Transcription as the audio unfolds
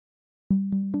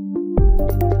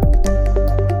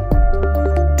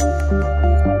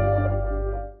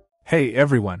Hey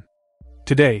everyone!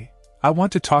 Today, I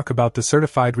want to talk about the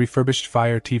certified refurbished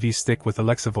Fire TV Stick with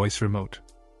Alexa voice remote.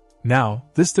 Now,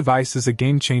 this device is a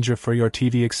game changer for your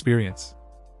TV experience.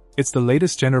 It's the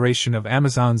latest generation of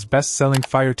Amazon's best-selling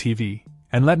Fire TV,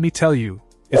 and let me tell you,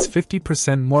 it's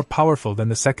 50% more powerful than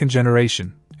the second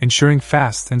generation, ensuring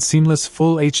fast and seamless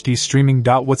full HD streaming.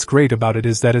 What's great about it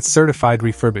is that it's certified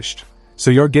refurbished,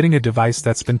 so you're getting a device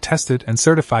that's been tested and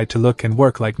certified to look and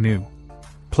work like new.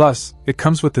 Plus, it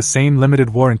comes with the same limited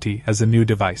warranty as a new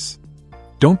device.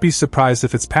 Don't be surprised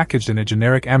if it's packaged in a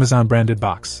generic Amazon-branded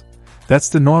box. That's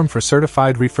the norm for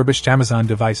certified refurbished Amazon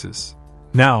devices.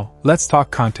 Now, let's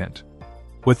talk content.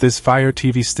 With this Fire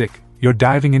TV Stick, you're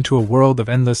diving into a world of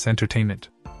endless entertainment.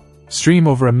 Stream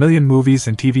over 1 million movies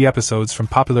and TV episodes from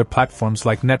popular platforms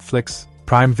like Netflix,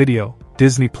 Prime Video,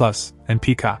 Disney+, and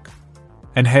Peacock.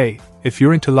 And hey, if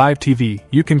you're into live TV,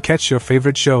 you can catch your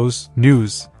favorite shows,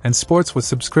 news, and sports with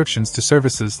subscriptions to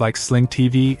services like Sling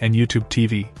TV and YouTube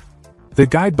TV. The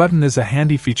guide button is a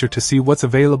handy feature to see what's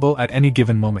available at any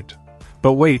given moment.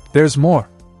 But wait, there's more!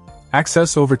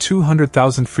 Access over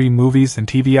 200,000 free movies and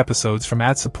TV episodes from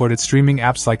ad-supported streaming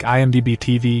apps like IMDb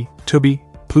TV, Tubi,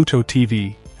 Pluto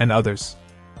TV, and others.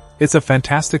 It's a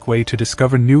fantastic way to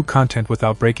discover new content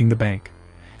without breaking the bank.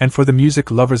 And for the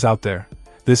music lovers out there,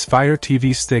 this Fire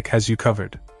TV Stick has you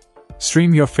covered.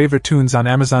 Stream your favorite tunes on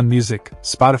Amazon Music,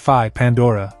 Spotify,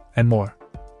 Pandora, and more.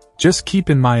 Just keep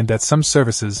in mind that some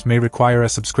services may require a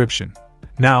subscription.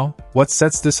 Now, what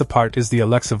sets this apart is the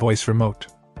Alexa voice remote.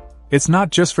 It's not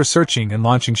just for searching and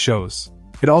launching shows.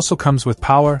 It also comes with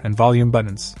power and volume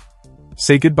buttons.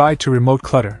 Say goodbye to remote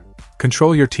clutter.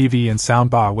 Control your TV and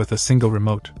soundbar with a single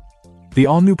remote. The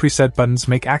all-new preset buttons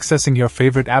make accessing your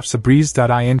favorite apps a breeze.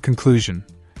 In conclusion,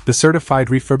 the certified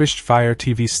refurbished Fire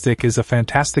TV Stick is a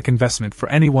fantastic investment for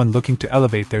anyone looking to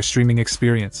elevate their streaming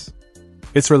experience.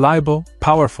 It's reliable,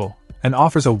 powerful, and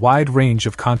offers a wide range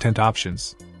of content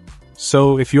options.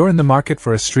 So if you're in the market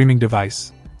for a streaming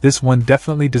device, this one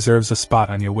definitely deserves a spot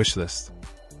on your wishlist.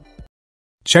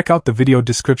 Check out the video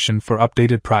description for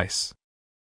updated price.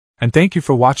 And thank you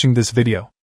for watching this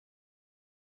video.